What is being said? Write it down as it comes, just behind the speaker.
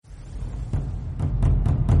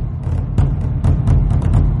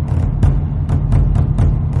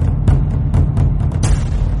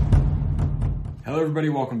everybody.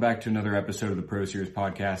 Welcome back to another episode of the Pro Series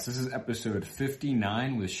podcast. This is episode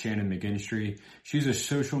 59 with Shannon McKinstrie. She's a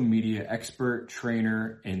social media expert,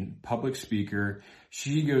 trainer, and public speaker.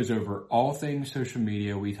 She goes over all things social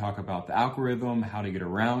media. We talk about the algorithm, how to get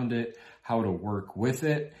around it, how to work with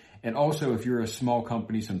it, and also if you're a small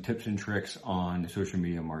company, some tips and tricks on social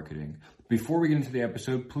media marketing. Before we get into the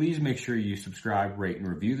episode, please make sure you subscribe, rate, and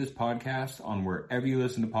review this podcast on wherever you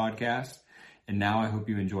listen to podcasts. And now I hope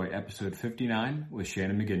you enjoy episode 59 with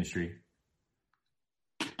Shannon McKinstrie.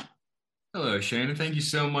 Hello, Shannon. Thank you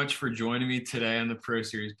so much for joining me today on the Pro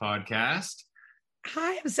Series podcast.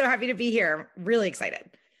 Hi, I'm so happy to be here. Really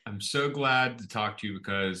excited. I'm so glad to talk to you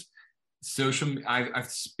because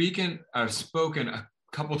I've spoken a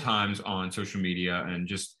couple times on social media, and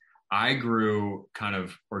just I grew kind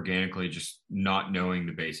of organically, just not knowing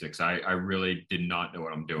the basics. I really did not know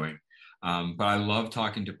what I'm doing. But I love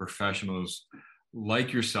talking to professionals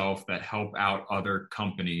like yourself that help out other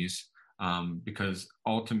companies because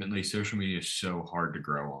ultimately social media is so hard to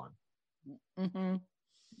grow on. Mm-hmm.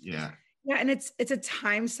 Yeah. Yeah. And it's a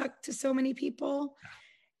time suck to so many people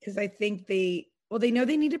because I think they know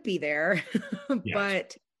they need to be there, Yes.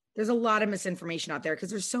 But there's a lot of misinformation out there because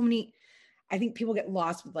there's so many. I think people get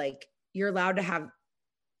lost with you're allowed to have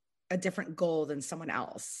a different goal than someone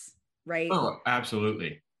else, right? Oh,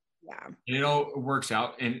 absolutely. Yeah. And it all works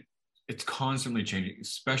out, and it's constantly changing,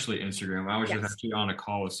 especially Instagram. I was just actually on a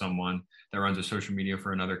call with someone that runs a social media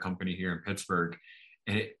for another company here in Pittsburgh,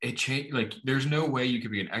 and it changed. There's no way you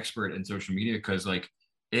could be an expert in social media because or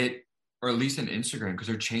at least in Instagram, because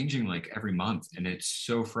they're changing every month, and it's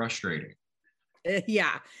so frustrating.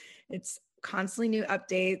 Yeah. It's constantly new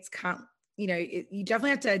updates. You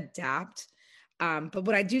definitely have to adapt. But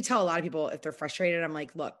what I do tell a lot of people, if they're frustrated, I'm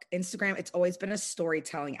like, look, Instagram, it's always been a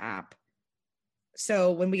storytelling app.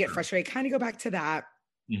 So when we get frustrated, kind of go back to that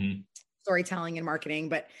storytelling and marketing.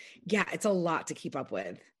 But yeah, it's a lot to keep up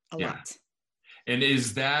with, a lot. And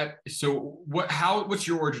is that, so what's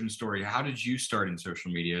your origin story? How did you start in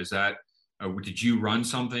social media? Is that, did you run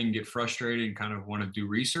something, get frustrated and kind of want to do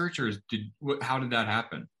research, or how did that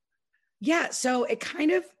happen? Yeah. So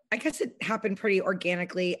I guess it happened pretty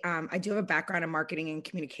organically. I do have a background in marketing and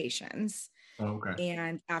communications. Oh, okay.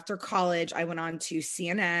 And after college, I went on to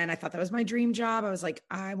CNN. I thought that was my dream job. I was like,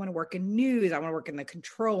 I want to work in news. I want to work in the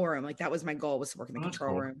control room. That was my goal, was to work in the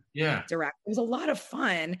control room. Yeah. Direct. It was a lot of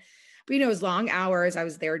fun, but it was long hours. I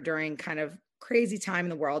was there during kind of crazy time in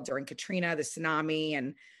the world during Katrina, the tsunami.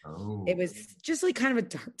 And it was just kind of a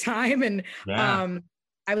dark time. And,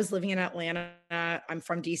 I was living in Atlanta. I'm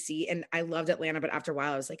from DC and I loved Atlanta, but after a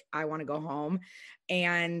while I was like, I want to go home,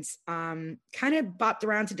 and kind of bopped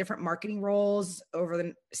around to different marketing roles over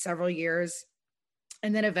the several years.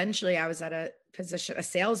 And then eventually I was at a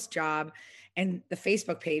sales job, and the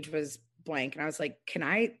Facebook page was blank. And I was like, can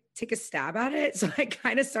I take a stab at it? So I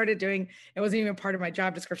kind of started doing, it wasn't even part of my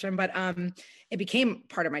job description, but it became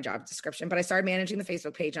part of my job description. But I started managing the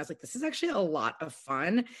Facebook page, and I was like, this is actually a lot of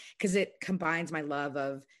fun because it combines my love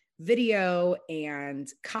of video and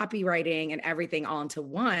copywriting and everything all into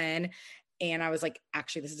one. And I was like,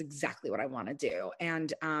 actually, this is exactly what I want to do.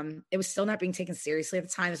 And it was still not being taken seriously at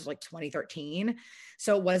the time. This was 2013.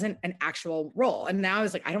 So it wasn't an actual role. And now I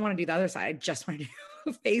was like, I don't want to do the other side. I just want to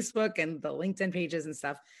do Facebook and the LinkedIn pages and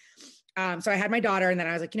stuff. So I had my daughter, and then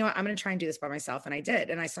I was like, you know what, I'm going to try and do this by myself. And I did.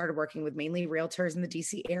 And I started working with mainly realtors in the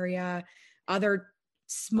DC area, other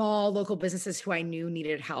small local businesses who I knew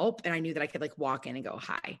needed help. And I knew that I could walk in and go,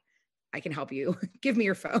 hi, I can help you. Give me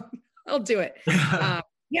your phone. I'll do it.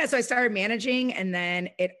 So I started managing, and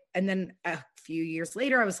then a few years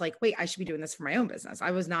later, I was like, wait, I should be doing this for my own business.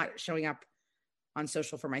 I was not showing up on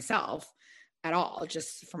social for myself at all,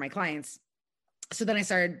 just for my clients. So then I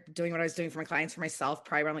started doing what I was doing for my clients for myself,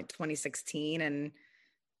 probably around 2016. And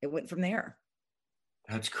it went from there.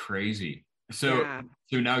 That's crazy. So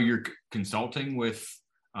now you're consulting with,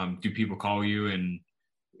 do people call you, and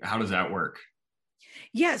how does that work?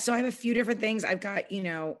 Yeah. So I have a few different things. I've got,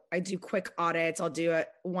 I do quick audits. I'll do a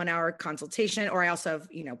 1 hour consultation, or I also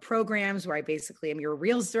have, programs where I basically am your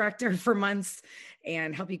Reels director for months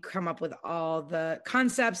and help you come up with all the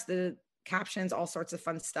concepts, the captions, all sorts of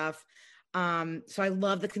fun stuff. So I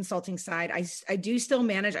love the consulting side. I do still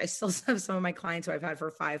manage. I still have some of my clients who I've had for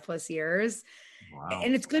 5+ years. Wow.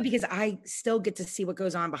 And it's good because I still get to see what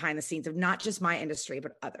goes on behind the scenes of not just my industry,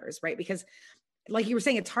 but others, right? Because like you were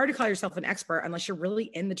saying, it's hard to call yourself an expert unless you're really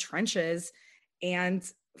in the trenches and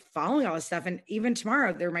following all this stuff. And even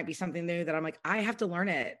tomorrow, there might be something new that I'm like, I have to learn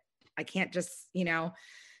it. I can't just,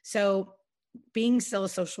 so being still a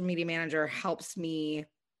social media manager helps me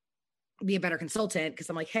be a better consultant, because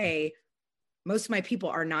I'm like, hey, most of my people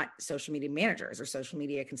are not social media managers or social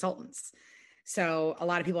media consultants. So a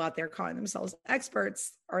lot of people out there calling themselves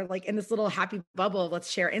experts are like in this little happy bubble of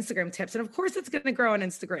let's share Instagram tips. And of course it's going to grow on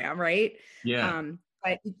Instagram, right? Yeah.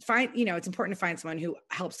 But it's important to find someone who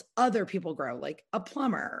helps other people grow, like a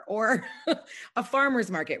plumber or a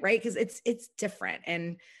farmer's market, right? Because it's different.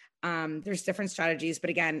 And there's different strategies.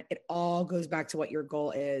 But again, it all goes back to what your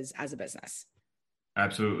goal is as a business.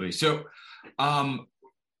 Absolutely. So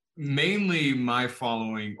mainly my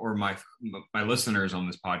following or my listeners on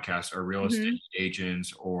this podcast are real estate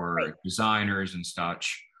agents or designers and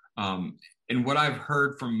such. And what I've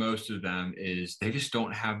heard from most of them is they just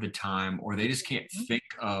don't have the time, or they just can't think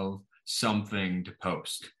of something to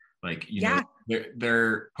post. Like,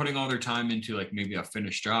 they're putting all their time into like maybe a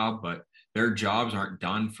finished job, but their jobs aren't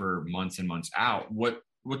done for months and months out. What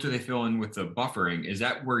do they fill in with the buffering? Is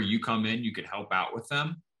that where you come in? You could help out with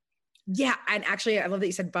them? Yeah. And actually, I love that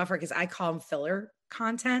you said buffer because I call them filler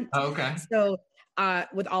content. Oh, okay. So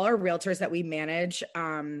with all our realtors that we manage,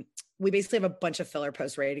 we basically have a bunch of filler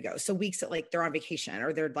posts ready to go. So weeks that like they're on vacation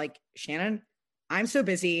or they're like, Shannon, I'm so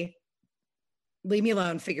busy. Leave me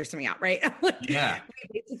alone, figure something out. Right. Yeah.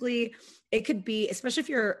 Basically, it could be, especially if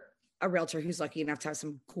you're a realtor who's lucky enough to have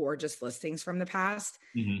some gorgeous listings from the past.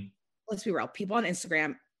 Mm-hmm. Let's be real. People on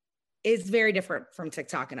Instagram is very different from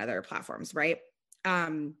TikTok and other platforms, right?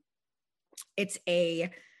 It's a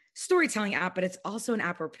storytelling app, but it's also an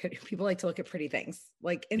app where people like to look at pretty things.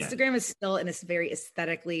 Like Instagram is still in this very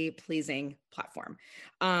aesthetically pleasing platform,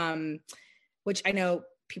 which I know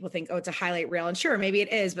people think, oh, it's a highlight reel. And sure, maybe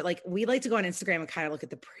it is, but like we like to go on Instagram and kind of look at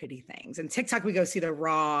the pretty things. And TikTok, we go see the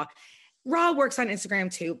raw works on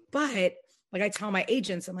Instagram too. But like I tell my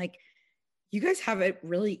agents, I'm like, you guys have it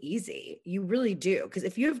really easy. You really do. Because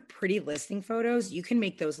if you have pretty listing photos, you can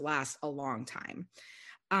make those last a long time.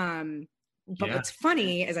 But what's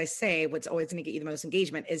funny, as I say, what's always going to get you the most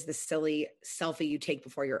engagement is the silly selfie you take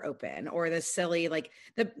before you're open, or the silly, like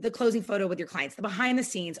the closing photo with your clients, the behind the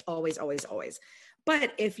scenes, always, always, always.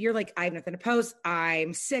 But if you're like, I have nothing to post,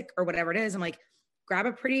 I'm sick or whatever it is, I'm like, grab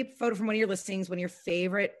a pretty photo from one of your listings, one of your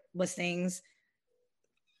favorite listings,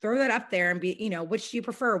 throw that up there and be, which do you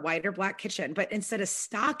prefer, white or black kitchen? But instead of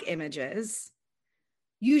stock images,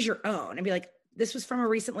 use your own and be like, this was from a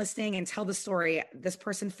recent listing, and tell the story. This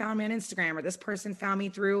person found me on Instagram, or this person found me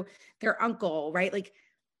through their uncle, right? Like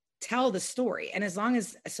tell the story. And as long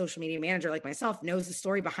as a social media manager like myself knows the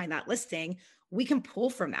story behind that listing, we can pull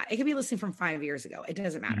from that. It could be a listing from 5 years ago. It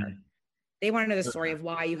doesn't matter. Mm-hmm. They want to know the story of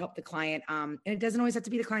why you helped the client. And it doesn't always have to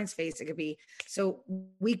be the client's face. It could be, so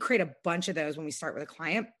we create a bunch of those when we start with a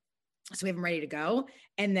client. So we have them ready to go.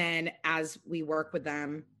 And then as we work with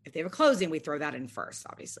them, if they have a closing, we throw that in first,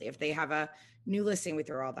 obviously. If they have a new listing, we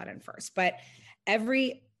throw all that in first. But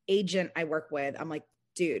every agent I work with, I'm like,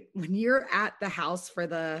 dude, when you're at the house for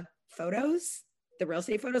the photos, the real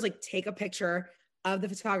estate photos, like take a picture of the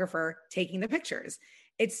photographer taking the pictures.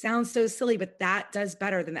 It sounds so silly, but that does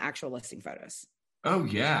better than the actual listing photos. Oh,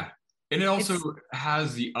 yeah. And it also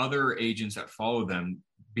has the other agents that follow them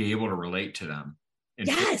be able to relate to them. And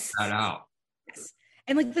figure that out. Yes.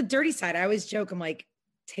 And like the dirty side, I always joke, I'm like,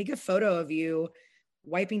 take a photo of you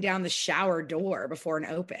wiping down the shower door before an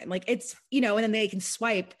open. Like it's, and then they can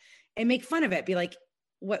swipe and make fun of it. Be like,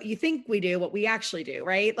 what you think we do, what we actually do,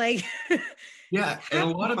 right? Like, yeah. And a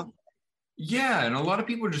lot of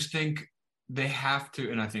people just think they have to,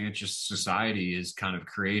 and I think it's just society is kind of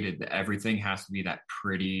created that everything has to be that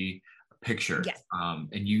pretty picture. Yes.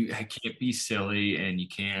 And you can't be silly, and you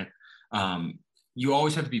can't, you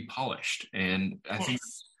always have to be polished. And I think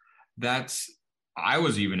I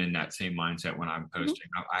was even in that same mindset when I'm posting.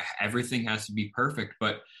 Everything has to be perfect.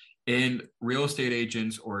 But in real estate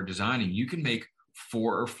agents or designing, you can make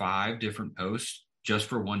 4 or 5 different posts just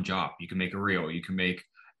for one job. You can make a reel. You can make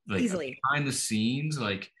like easily behind the scenes.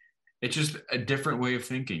 Like it's just a different way of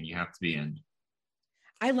thinking you have to be in.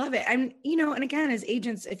 I love it. And, and again, as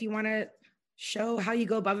agents, if you want to show how you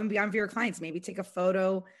go above and beyond for your clients, maybe take a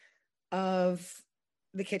photo of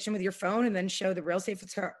the kitchen with your phone and then show the real estate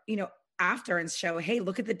photographer, after, and show, hey,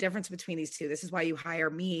 look at the difference between these two. This is why you hire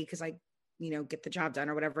me, because I, get the job done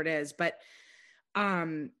or whatever it is. But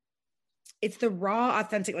it's the raw,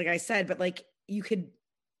 authentic, like I said, but like you could,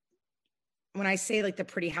 when I say like the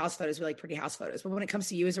pretty house photos, we like pretty house photos. But when it comes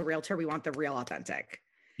to you as a realtor, we want the real authentic.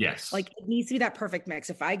 Yes. Like it needs to be that perfect mix.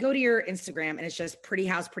 If I go to your Instagram and it's just pretty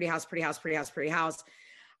house, pretty house, pretty house, pretty house, pretty house,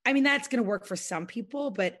 I mean, that's going to work for some people,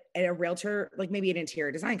 but at a realtor, like maybe an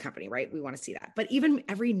interior design company, right? We want to see that. But even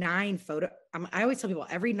every 9 photo, I always tell people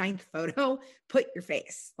every 9th photo, put your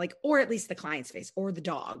face, like, or at least the client's face, or the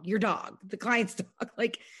dog, your dog, the client's dog,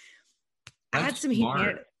 like add some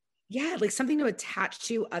humanity. Yeah, like something to attach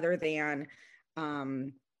to other than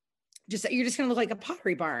just you're just gonna look like a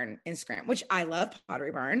Pottery Barn Instagram, which I love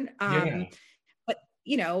Pottery Barn. Yeah. But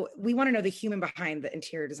we want to know the human behind the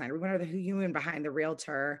interior designer. We want to know the human behind the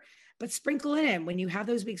realtor. But sprinkle it in when you have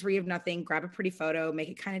those weeks where you have nothing. Grab a pretty photo, make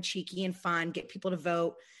it kind of cheeky and fun. Get people to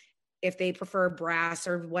vote if they prefer brass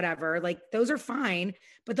or whatever. Like those are fine,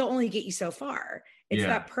 but they'll only get you so far. It's Yeah.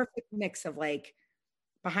 that perfect mix of like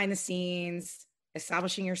behind the scenes,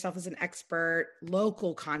 establishing yourself as an expert,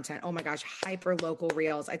 local content. Oh my gosh, hyper local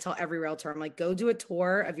reels. I tell every realtor, I'm like, go do a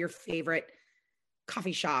tour of your favorite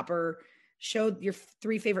coffee shop or show your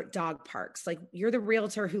 3 favorite dog parks. Like you're the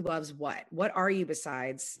realtor who loves what? What are you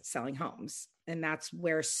besides selling homes? And that's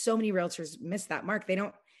where so many realtors miss that mark. They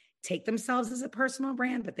don't take themselves as a personal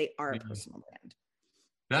brand, but they are a personal brand.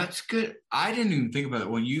 That's good. I didn't even think about it.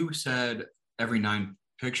 When you said every 9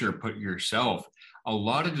 picture, put yourself, a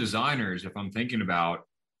lot of designers, if I'm thinking about,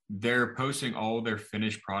 they're posting all their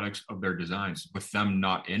finished products of their designs with them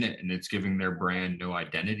not in it. And it's giving their brand no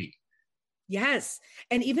identity. Yes.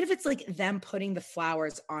 And even if it's like them putting the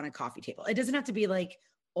flowers on a coffee table, it doesn't have to be like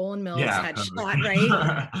Olin Mills headshot,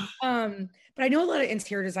 right? But I know a lot of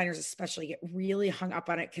interior designers especially get really hung up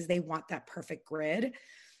on it because they want that perfect grid.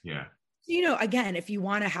 Yeah. Again, if you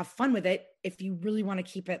want to have fun with it, if you really want to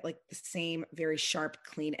keep it like the same very sharp,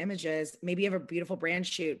 clean images, maybe you have a beautiful brand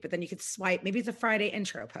shoot, but then you could swipe, maybe it's a Friday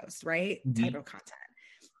intro post, right? Mm-hmm. Type of content.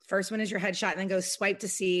 First one is your headshot and then go swipe to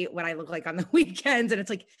see what I look like on the weekends. And it's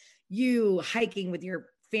like you hiking with your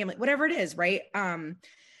family, whatever it is, right?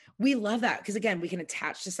 We love that because again, we can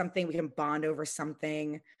attach to something, we can bond over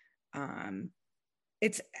something.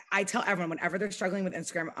 I tell everyone whenever they're struggling with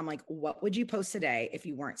Instagram, I'm like, what would you post today if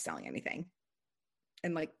you weren't selling anything?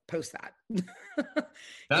 And like post that.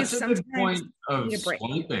 That's a good point of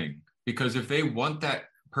swiping, because if they want that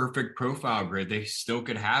perfect profile grid, they still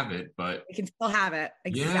could have it, but they can still have it.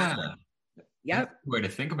 Exactly. Yeah. Yep. That's a way to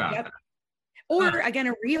think about that. Or again,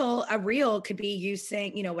 a reel could be you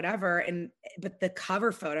saying, whatever. But the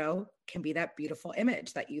cover photo can be that beautiful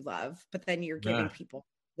image that you love, but then you're giving people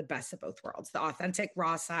the best of both worlds, the authentic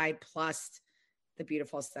raw side plus the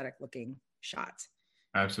beautiful aesthetic looking shot.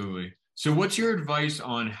 Absolutely. So what's your advice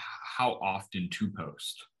on how often to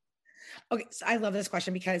post? Okay. So I love this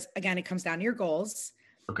question because again, it comes down to your goals.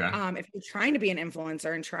 Okay. If you're trying to be an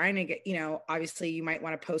influencer and trying to get, obviously you might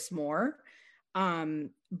want to post more.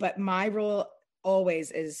 But my rule always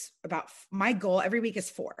is my goal every week is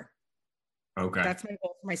 4. Okay. That's my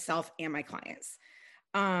goal for myself and my clients.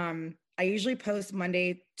 I usually post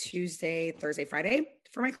Monday, Tuesday, Thursday, Friday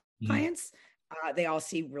for my clients. They all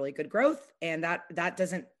see really good growth, and that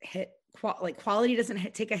doesn't hit quality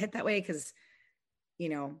doesn't take a hit that way because,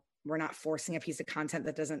 we're not forcing a piece of content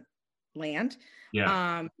that doesn't land.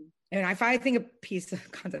 Yeah. And if I think a piece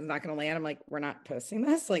of content is not going to land, I'm like, we're not posting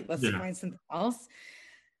this. Like, let's find something else.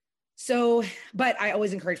 So, but I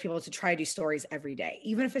always encourage people to try to do stories every day,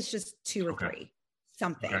 even if it's just 2 or 3,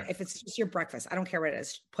 something. Okay. If it's just your breakfast, I don't care what it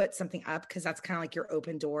is, put something up because that's kind of like your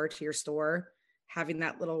open door to your store, having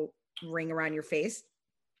that little ring around your face.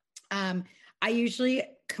 I usually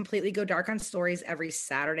completely go dark on stories every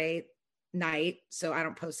Saturday night. So I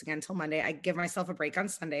don't post again until Monday. I give myself a break on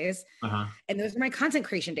Sundays. And those are my content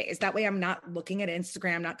creation days. That way I'm not looking at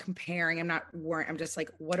Instagram, not comparing. I'm just like,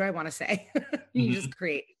 what do I want to say? You just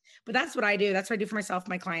create. But that's what I do. That's what I do for myself,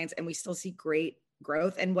 my clients, and we still see great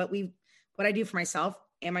growth. And what I do for myself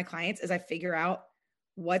and my clients is I figure out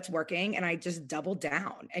what's working and I just double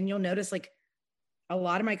down. And you'll notice like a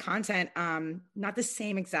lot of my content, not the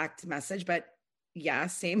same exact message, but yeah,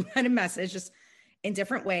 same kind of message, just in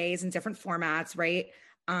different ways, in different formats, right?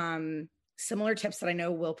 Similar tips that I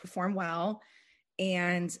know will perform well.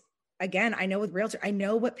 And again, I know with realtor, I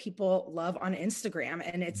know what people love on Instagram.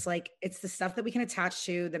 And it's the stuff that we can attach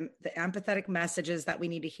to, the empathetic messages that we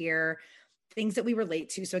need to hear, things that we relate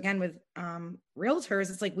to. So again, with realtors,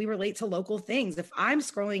 it's like we relate to local things. If I'm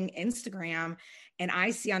scrolling Instagram and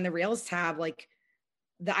I see on the Reels tab, like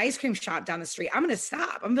the ice cream shop down the street, I'm going to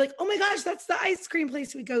stop. I'm like, oh my gosh, that's the ice cream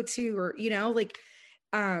place we go to. Or,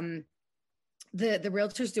 the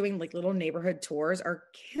realtors doing like little neighborhood tours are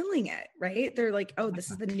killing it, right? They're like, oh,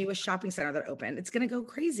 this is the newest shopping center that opened. It's going to go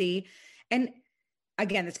crazy. And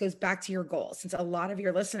again, this goes back to your goals. Since a lot of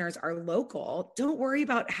your listeners are local, don't worry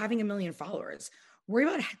about having 1 million followers. Worry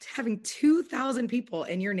about having 2,000 people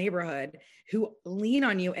in your neighborhood who lean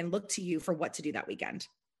on you and look to you for what to do that weekend.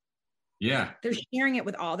 Yeah. They're sharing it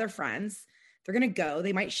with all their friends. They're going to go.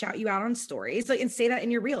 They might shout you out on stories, and say that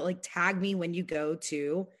in your reel, like tag me when you go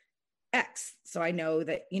to X. So I know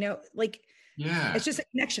that, it's just a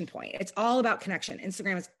connection point. It's all about connection.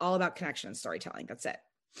 Instagram is all about connection and storytelling. That's it.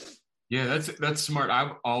 Yeah, that's smart.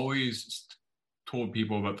 I've always told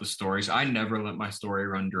people about the stories. I never let my story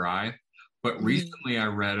run dry, but Mhm. recently I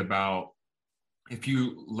read about if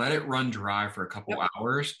you let it run dry for a couple Yep.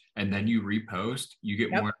 hours and then you repost, you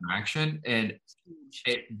get Yep. more interaction, and Huge.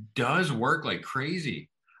 it does work like crazy.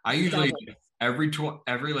 I It usually doubles.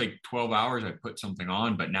 every like 12 hours I put something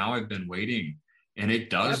on, but now I've been waiting and it Yep.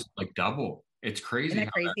 does like double. It's Isn't crazy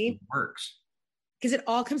that how that crazy? works. Because it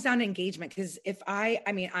all comes down to engagement. Because if I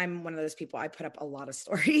mean, I'm one of those people, I put up a lot of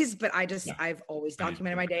stories, but Yeah, I've always I do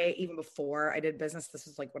documented too. my day, even before I did business. This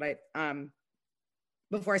was like what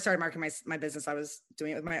before I started marketing my business, I was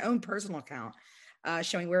doing it with my own personal account,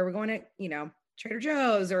 showing where we're going to, Trader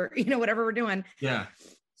Joe's or, whatever we're doing. Yeah.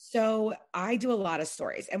 So I do a lot of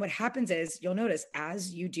stories. And what happens is you'll notice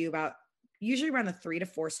as you do about usually around the 3 to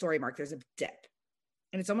 4 story mark, there's a dip.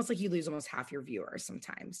 And it's almost like you lose almost half your viewers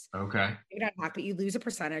sometimes. Okay. Maybe not half, but you lose a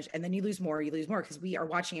percentage and then you lose more because we are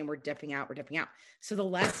watching and we're dipping out, we're dipping out. So the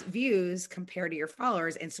less views compared to your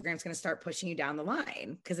followers, Instagram's going to start pushing you down the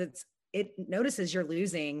line because it notices you're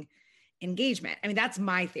losing engagement. I mean, that's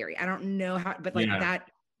my theory. I don't know how, but like Yeah.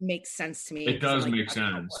 that makes sense to me It because I'm does like, make that's how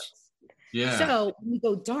it sense. works. Yeah. So when you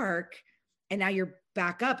go dark and now you're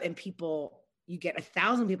back up and you get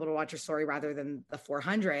 1,000 people to watch your story rather than the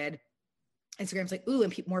 400, Instagram's like, ooh,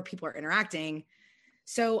 and more people are interacting.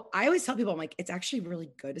 So I always tell people, I'm like, it's actually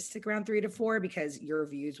really good to stick around 3 to 4 because your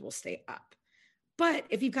views will stay up. But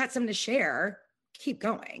if you've got something to share, keep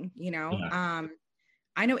going. Yeah.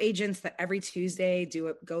 I know agents that every Tuesday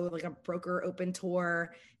go like a broker open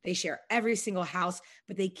tour. They share every single house,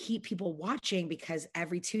 but they keep people watching because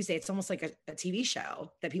every Tuesday, it's almost like a TV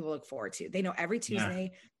show that people look forward to. They know every Yeah.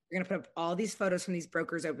 Tuesday, you're going to put up all these photos from these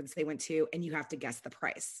brokers opens they went to, and you have to guess the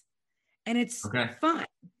price. And it's Okay. fun.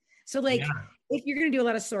 So like, Yeah. if you're going to do a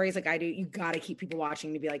lot of stories like I do, you got to keep people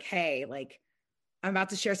watching to be like, hey, like I'm about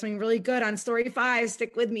to share something really good on story 5.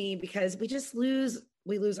 Stick with me because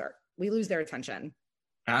we lose their attention.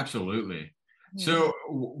 Absolutely. Mhm. So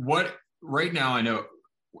what right now I know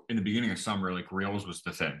in the beginning of summer, like Reels was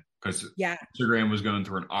the thing because Yeah. Instagram was going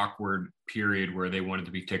through an awkward period where they wanted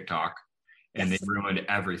to be TikTok and they Yes. ruined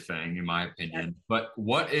everything, in my Yes. opinion. But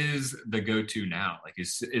what is the go-to now? Like,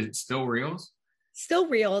 is it still Reels? Still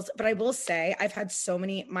reels, but I will say I've had so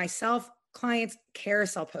many myself clients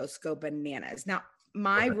carousel posts go bananas. Now,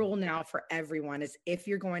 my Okay. rule now for everyone is if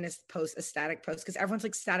you're going to post a static post, because everyone's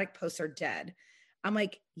like static posts are dead. I'm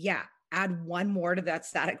like, yeah, add one more to that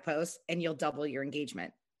static post and you'll double your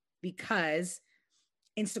engagement because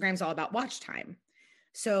Instagram's all about watch time.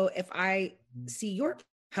 So if I see your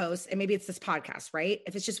post and maybe it's this podcast, right?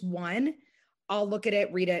 If it's just one, I'll look at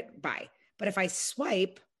it, read it, bye. But if I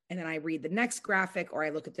swipe and then I read the next graphic or I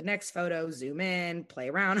look at the next photo, zoom in, play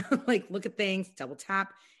around, like look at things, double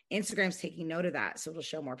tap, Instagram's taking note of that. So it'll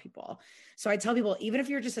show more people. So I tell people, even if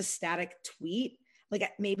you're just a static tweet, like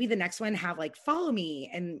maybe the next one have like follow me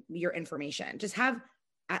and your information, just have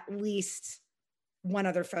at least one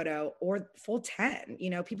other photo or full 10.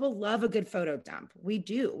 People love a good photo dump. We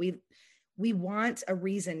do. We want a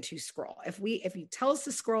reason to scroll. If you tell us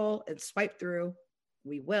to scroll and swipe through,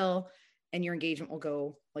 we will, and your engagement will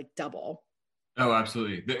go like double. Oh,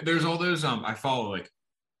 absolutely. There's all those I follow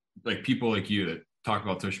like people like you that talk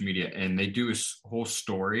about social media and they do a whole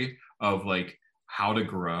story of like how to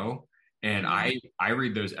grow, and Mhm. I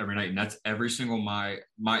read those every night, and that's every single my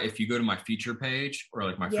if you go to my feature page or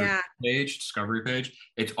like my first Yeah, page discovery page,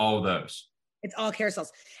 it's all those. it's all carousels.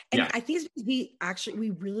 And Yeah. I think it's because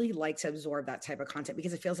we really like to absorb that type of content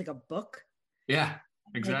because it feels like a book. Yeah,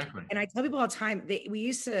 Like, exactly. and I tell people all the time, we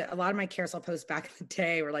used to, a lot of my carousel posts back in the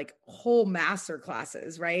day were like whole master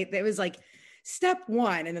classes, right? It was like step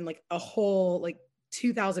 1 and then like a whole like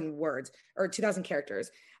 2,000 words or 2,000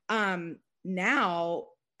 characters. Now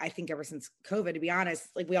I think ever since COVID, to be honest,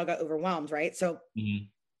 like we all got overwhelmed, right? So Mhm.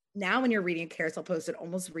 now when you're reading a carousel post, it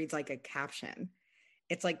almost reads like a caption.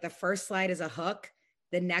 It's like the first slide is a hook,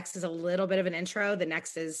 the next is a little bit of an intro, the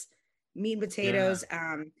next is meat and Yeah. potatoes,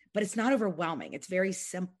 but it's not overwhelming. It's very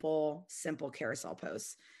simple carousel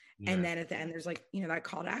posts. And Yeah. then at the end, there's like, that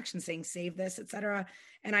call to action saying save this, etc.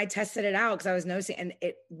 And I tested it out because I was noticing and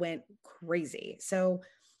it went crazy. So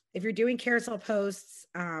if you're doing carousel posts,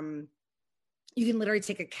 you can literally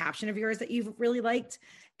take a caption of yours that you've really liked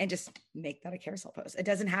and just make that a carousel post. It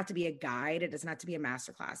doesn't have to be a guide. It doesn't have to be a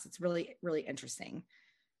masterclass. It's really, really interesting.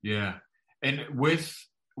 Yeah. And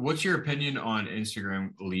what's your opinion on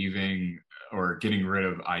Instagram leaving or getting rid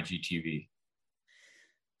of IGTV?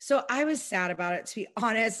 So I was sad about it, to be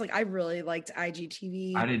honest. Like I really liked I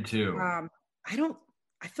IGTV. did too. Um, I don't,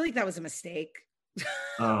 I feel like that was a mistake.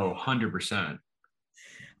 Oh, 100%.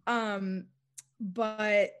 um,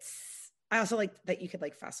 but I also like that you could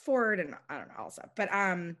like fast forward and I don't know, all stuff. But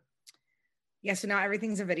yeah, so now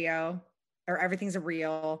everything's a video or everything's a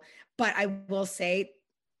reel. But I will say,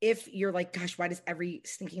 if you're like, gosh, why does every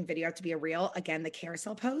stinking video have to be a reel? Again, the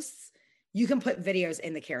carousel posts, you can put videos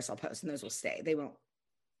in the carousel posts and those will stay. They won't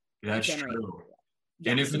That's generate. true.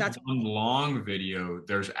 Yeah, And if so it's that's one long video,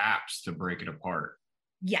 there's apps to break it apart.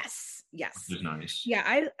 yes. Which is nice.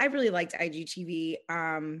 Yeah, I really liked IGTV.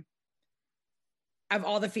 Of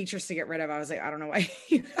all the features to get rid of, I was like, I don't know why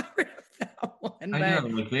you got rid of that one. I know,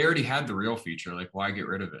 like they already had the reel feature. Like, why get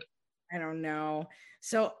rid of it? I don't know.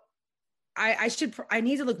 So I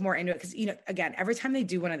need to look more into it because, you know, again, every time they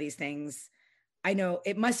do one of these things, I know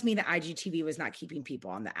it must mean that IGTV was not keeping people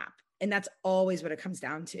on the app. And that's always what it comes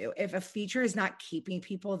down to. If a feature is not keeping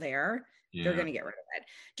people there, they're going to get rid of it.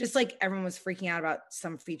 Just like everyone was freaking out about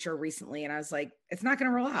some feature recently. And I was like, it's not going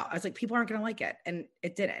to roll out. I was like, people aren't going to like it. And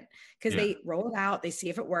it didn't, because they roll it out, they see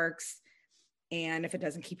if it works. And if it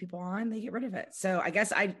doesn't keep people on, they get rid of it. So I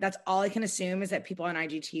guess that's all I can assume is that people on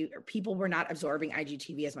IGTV or people were not absorbing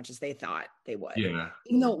IGTV as much as they thought they would. Yeah.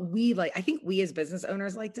 Even though I think we as business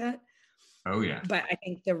owners liked it. Oh yeah. But I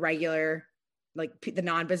think the regular, like the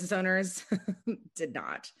non-business owners did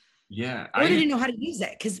not. Yeah. Or they didn't know how to use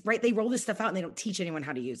it. Cause they roll this stuff out and they don't teach anyone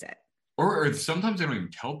how to use it. Or sometimes they don't even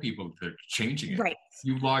tell people they're changing it. Right.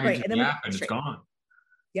 You log into the app and it's gone.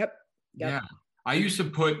 Yep. Yeah. I used to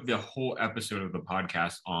put the whole episode of the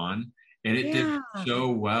podcast on and it did so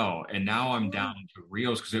well. And now I'm down to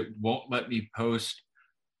reels because it won't let me post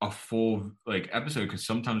a full like episode because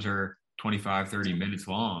sometimes they're 25, 30 minutes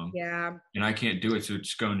long. Yeah. And I can't do it. So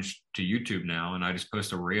it's going to YouTube now and I just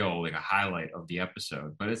post a reel, like a highlight of the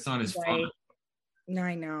episode, but it's not as fun.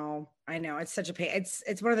 I know. It's such a pain.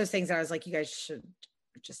 It's one of those things that I was like, you guys should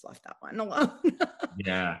have just left that one alone.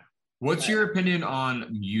 Yeah. What's your opinion on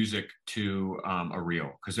music to a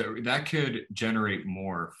reel? Because that could generate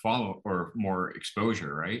more follow or more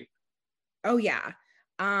exposure, right? Oh yeah.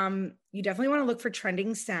 You definitely want to look for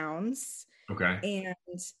trending sounds. Okay.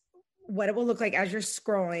 And what it will look like as you're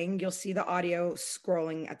scrolling, you'll see the audio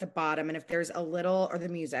scrolling at the bottom. And if there's a little, or the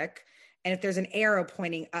music, and if there's an arrow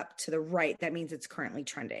pointing up to the right, that means it's currently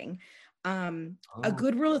trending. A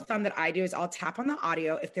good rule of thumb that I do is I'll tap on the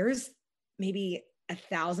audio. If there's maybe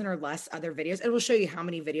 1,000 or less other videos, it will show you how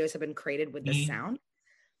many videos have been created with this sound.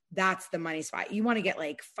 That's the money spot. You want to get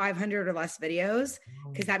like 500 or less videos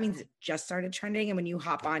because that means it just started trending. And when you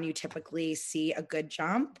hop on, you typically see a good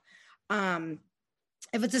jump.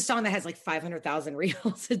 If it's a song that has like 500,000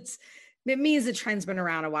 reels, it means the trend's been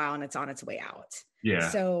around a while and it's on its way out. Yeah.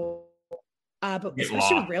 So, but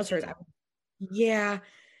especially with realtors, yeah.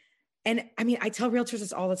 And I mean, I tell realtors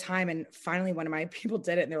this all the time. And finally, one of my people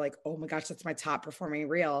did it and they're like, oh my gosh, that's my top performing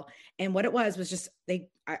reel. And what it was just, they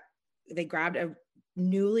grabbed a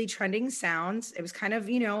newly trending sound. It was kind of,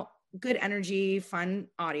 good energy, fun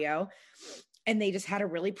audio. And they just had a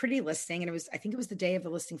really pretty listing. And I think it was the day of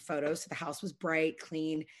the listing photo. So the house was bright,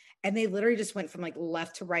 clean. And they literally just went from like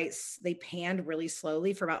left to right. They panned really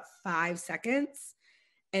slowly for about 5 seconds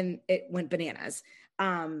and it went bananas.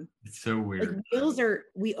 It's so weird. Like reels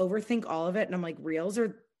we overthink all of it. And I'm like, reels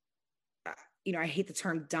are, I hate the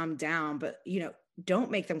term dumbed down, but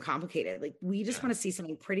don't make them complicated. Like we just want to see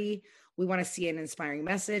something pretty. We want to see an inspiring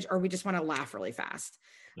message, or we just want to laugh really fast.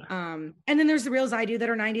 Yeah. And then there's the reels I do that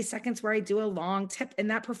are 90 seconds where I do a long tip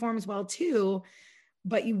and that performs well too,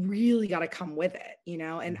 but you really got to come with it,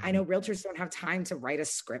 and I know realtors don't have time to write a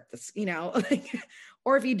script that's,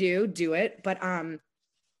 or if you do it. But,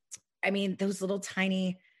 I mean, those little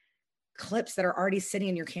tiny clips that are already sitting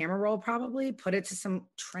in your camera roll, probably put it to some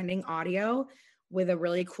trending audio with a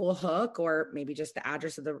really cool hook, or maybe just the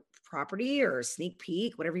address of the property or a sneak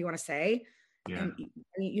peek, whatever you want to say. Yeah. And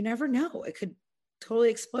you never know. It could totally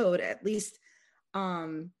explode, at least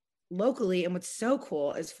locally. And what's so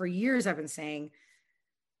cool is for years I've been saying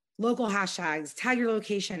local hashtags, tag your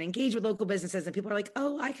location, engage with local businesses. And people are like,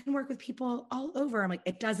 oh, I can work with people all over. I'm like,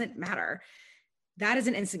 it doesn't matter. That is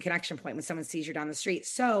an instant connection point when someone sees you down the street.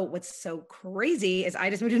 So what's so crazy is I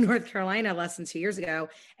just moved to North Carolina less than 2 years ago.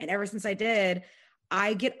 And ever since I did,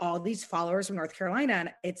 I get all these followers from North Carolina.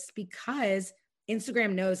 And it's because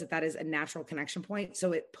Instagram knows that is a natural connection point.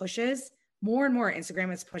 So it pushes more and more.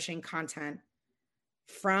 Instagram is pushing content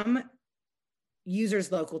from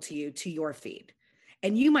users local to you, to your feed.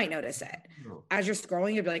 And you might notice it as you're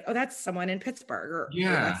scrolling. You'll be like, oh, that's someone in Pittsburgh. Or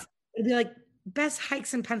it'll be like, best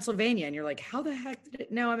hikes in Pennsylvania. And you're like, how the heck did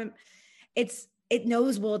it know? It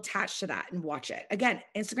knows we'll attach to that and watch it. Again,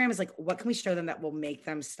 Instagram is like, what can we show them that will make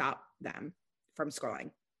them stop them from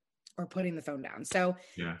scrolling or putting the phone down? So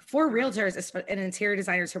for realtors and interior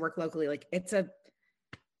designers who work locally, like it's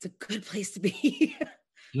it's a good place to be.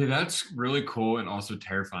 Yeah, that's really cool and also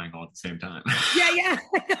terrifying all at the same time. Yeah.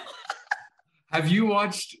 Have you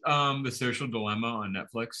watched The Social Dilemma on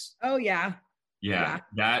Netflix? Oh yeah. Yeah, Yeah.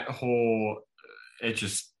 that whole it's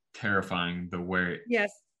just terrifying the way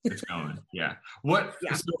Yes. it's going. Yeah. What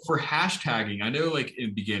Yeah. so for hashtagging, I know like in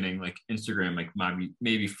the beginning, like Instagram, like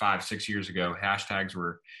maybe 5, 6 years ago, hashtags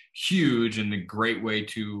were huge and a great way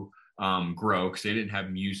to grow because they didn't have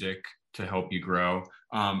music to help you grow.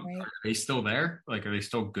 Right. Are they still there? Like, are they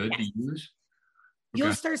still good to Yes. use? You'll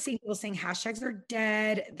Okay. start seeing people saying hashtags are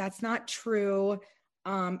dead. That's not true.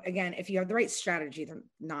 Again, if you have the right strategy, they're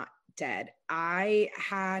not dead. I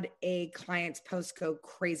had a client's post go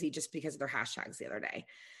crazy just because of their hashtags the other day.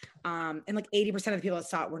 And like 80% of the people that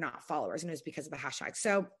saw it were not followers, and it was because of the hashtag.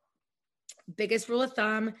 So, biggest rule of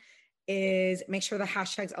thumb is make sure the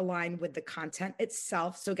hashtags align with the content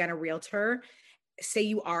itself. So, again, a realtor, say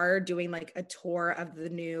you are doing like a tour of the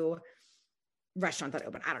new restaurant that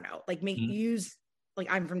opened. I don't know, like use, like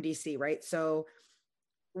I'm from DC, right? So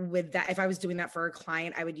with that, if I was doing that for a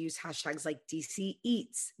client, I would use hashtags like DC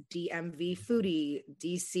Eats, DMV Foodie,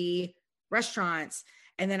 DC Restaurants,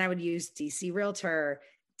 and then I would use DC Realtor,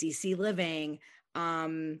 DC Living,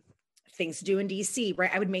 things to do in DC,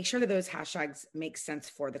 right? I would make sure that those hashtags make sense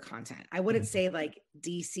for the content. I wouldn't say like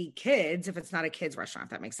DC Kids if it's not a kids restaurant,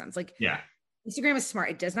 if that makes sense. Like, Yeah. Instagram is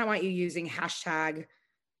smart. It does not want you using hashtag,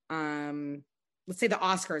 let's say the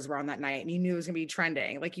Oscars were on that night and you knew it was going to be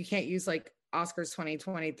trending. Like, you can't use like Oscars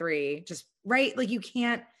 2023, just right. Like, you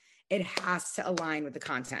can't, it has to align with the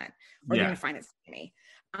content or they're going to find it funny.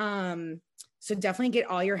 So definitely get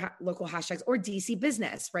all your local hashtags or DC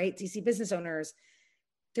business, right? DC business owners.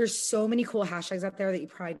 There's so many cool hashtags out there that you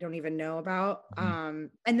probably don't even know about.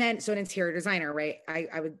 And then, so an interior designer, right?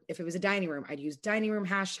 I would, if it was a dining room, I'd use dining room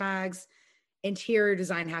hashtags, interior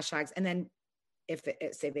design hashtags. And then if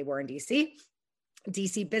it, say they were in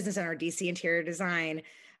DC business owner, DC interior design,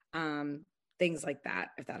 things like that,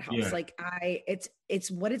 if that helps. Yeah. Like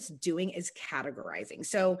it's what it's doing is categorizing.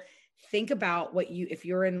 So think about what you, if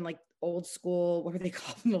you're in like old school, what were they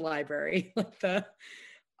called in the library? Like the,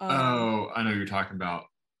 Oh, I know what you're talking about.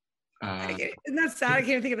 isn't that sad? I can't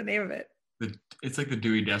even think of the name of it. It's like the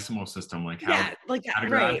Dewey Decimal System, like how Yeah, like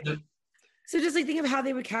categorize right. it. So just like think of how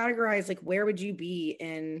they would categorize, like where would you be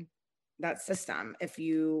in that system if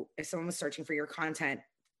someone was searching for your content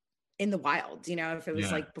in the wild, if it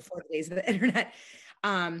was like before the days of the internet.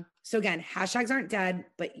 So again, hashtags aren't dead,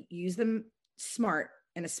 but use them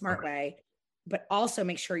in a smart way, but also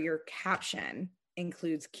make sure your caption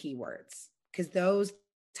includes keywords because those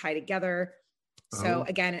tie together. So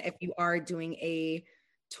again, if you are doing a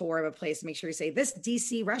tour of a place, make sure you say this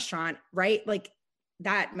DC restaurant, right? Like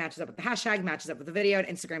that matches up with the hashtag, matches up with the video, and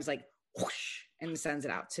Instagram's like whoosh and sends it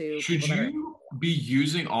out to Should people that are. you be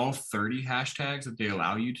using all 30 hashtags that they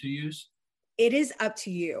allow you to use? It is up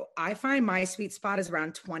to you. I find my sweet spot is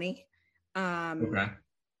around 20. Okay.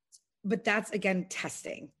 But that's again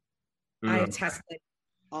testing. I have tested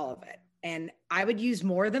all of it. And I would use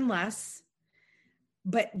more than less,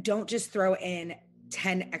 but don't just throw in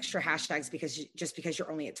 10 extra hashtags because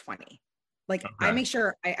you're only at 20. Like I make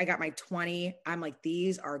sure I got my 20. I'm like,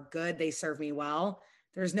 these are good. They serve me well.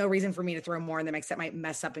 There's no reason for me to throw more in them except might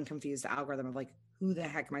mess up and confuse the algorithm of like, who the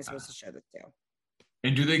heck am I supposed to show this to?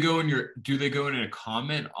 And do they go in a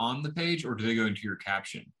comment on the page or do they go into your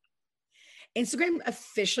caption? Instagram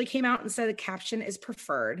officially came out and said the caption is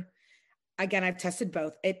preferred. Again, I've tested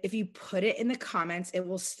both. If you put it in the comments, it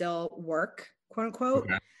will still work, quote unquote.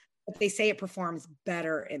 Okay. But they say it performs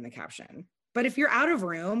better in the caption. But if you're out of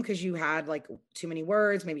room because you had like too many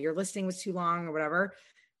words, maybe your listing was too long or whatever,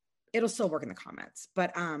 it'll still work in the comments.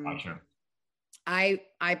 But Gotcha. I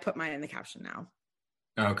put mine in the caption now.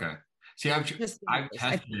 Okay. See, I've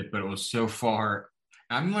tested it, but it was so far.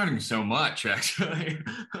 I'm learning so much, actually.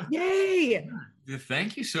 Yay!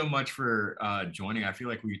 Thank you so much for joining. I feel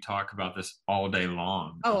like we talk about this all day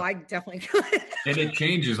long. Oh, I definitely could. And it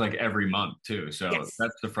changes like every month too. So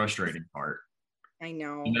that's the frustrating part. I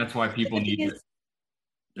know. And that's why people need it.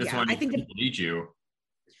 That's why people need you.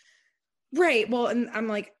 Right. Well, and I'm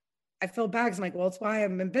like, I feel bad because I'm like, well, it's why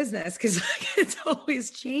I'm in business because like, it's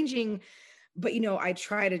always changing. But, I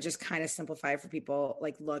try to just kind of simplify for people.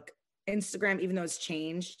 Like, look, Instagram, even though it's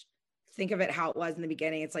changed, think of it how it was in the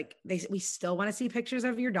beginning. It's like we still want to see pictures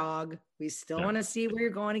of your dog. We still want to see where you're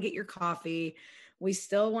going to get your coffee. We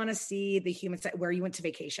still want to see the human side where you went to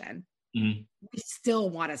vacation. Mm-hmm. We still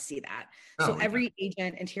want to see that. So every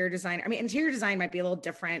agent, interior design might be a little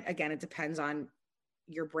different. Again, it depends on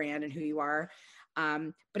your brand and who you are.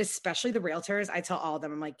 But especially the realtors, I tell all of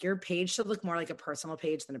them, I'm like, your page should look more like a personal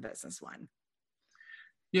page than a business one.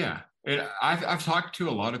 Yeah. And I've talked to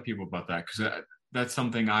a lot of people about that because that's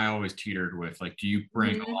something I always teetered with. Like, do you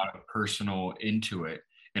bring a lot of personal into it?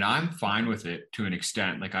 And I'm fine with it to an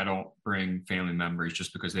extent. Like, I don't bring family members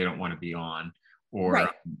just because they don't want to be on, or Right.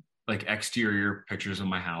 like exterior pictures of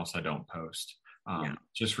my house, I don't post Yeah.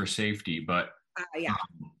 just for safety. Yeah.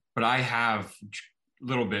 But I have a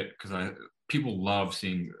little bit because people love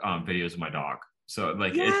seeing videos of my dog. So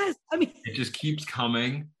like Yes. I mean, it just keeps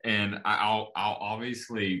coming, and I'll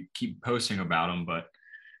obviously keep posting about them. But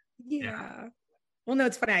yeah, yeah. Well, no,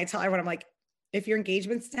 it's funny. I tell everyone, I'm like, if your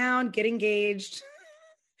engagement's down, get engaged,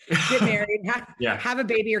 get married, yeah, have a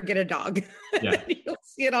baby, or get a dog. yeah, You'll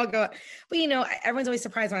see it all go. But everyone's always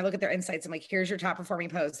surprised when I look at their insights. I'm like, here's your top performing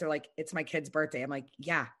post. They're like, it's my kid's birthday. I'm like,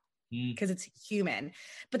 yeah, because it's human.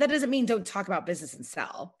 But that doesn't mean don't talk about business and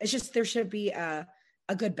sell. It's just there should be a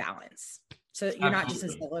good balance. So you're not just a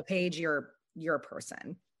absolutely, Zillow page, you're a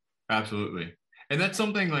person. absolutely. And that's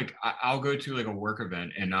something like I'll go to like a work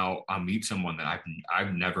event and I'll meet someone that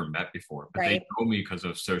I've never met before, but they Right. know me because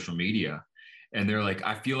of social media. And they're like,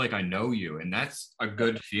 I feel like I know you. And that's a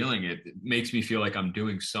good feeling. It makes me feel like I'm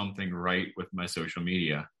doing something right with my social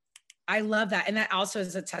media. I love that. And that also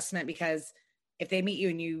is a testament because if they meet you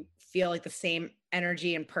and you feel like the same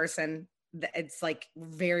energy in person, it's like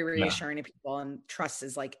very Yeah. reassuring to people, and trust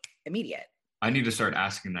is like immediate. I need to start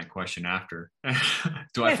asking that question after.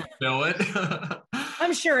 Do I Yeah, fulfill it?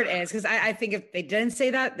 I'm sure it is, because I think if they didn't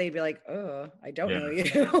say that, they'd be like, oh, I don't Yeah. know you.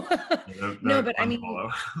 No, The but I mean,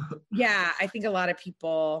 unfollow. yeah, I think a lot of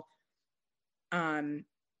people, um,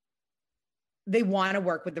 they want to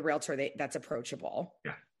work with the realtor that's approachable.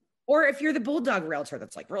 Yeah. Or if you're the bulldog realtor,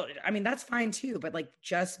 that's like, really, I mean, that's fine too, but like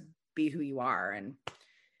just be who you are. And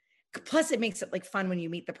plus it makes it like fun when you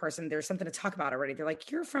meet the person, there's something to talk about already. They're like,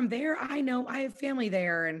 you're from there. I know, I have family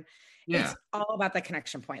there. And Yeah, it's all about that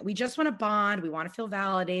connection point. We just want to bond. We want to feel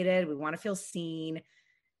validated. We want to feel seen.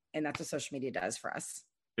 And that's what social media does for us.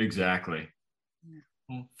 exactly. Yeah.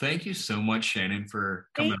 Well, thank you so much, Shannon, for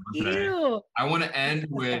coming Thank on today. you. I want to end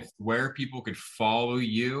with where people could follow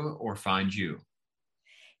you or find you.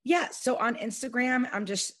 Yeah. So on Instagram, I'm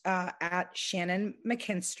just at Shannon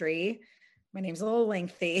McKinstrie. My name's a little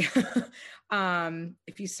lengthy.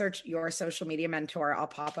 If you search your social media mentor, I'll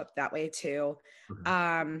pop up that way too. Okay.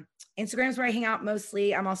 Instagram's where I hang out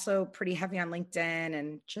mostly. I'm also pretty heavy on LinkedIn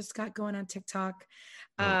and just got going on TikTok.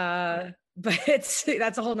 Oh, But that's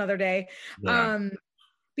a whole nother day. yeah. Um,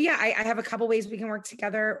 but yeah, I have a couple ways we can work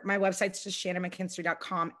together. My website's just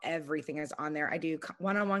shannonmckinstry.com. Everything is on there. I do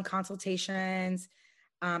one-on-one consultations.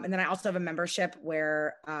 And then I also have a membership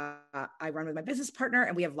where I run with my business partner,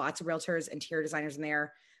 and we have lots of realtors, interior designers in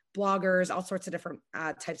there, bloggers, all sorts of different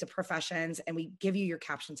types of professions. And we give you your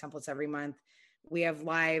caption templates every month. We have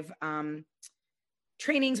live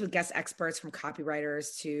trainings with guest experts, from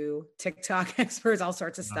copywriters to TikTok experts, all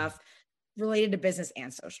sorts of stuff related to business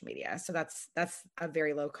and social media. So that's a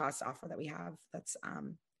very low cost offer that we have. That's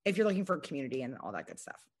if you're looking for a community and all that good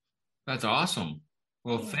stuff. That's awesome.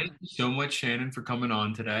 Well, Yeah. thank you so much, Shannon, for coming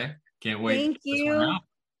on today. Can't wait to Thank check this one you. out.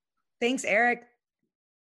 Thanks, Eric.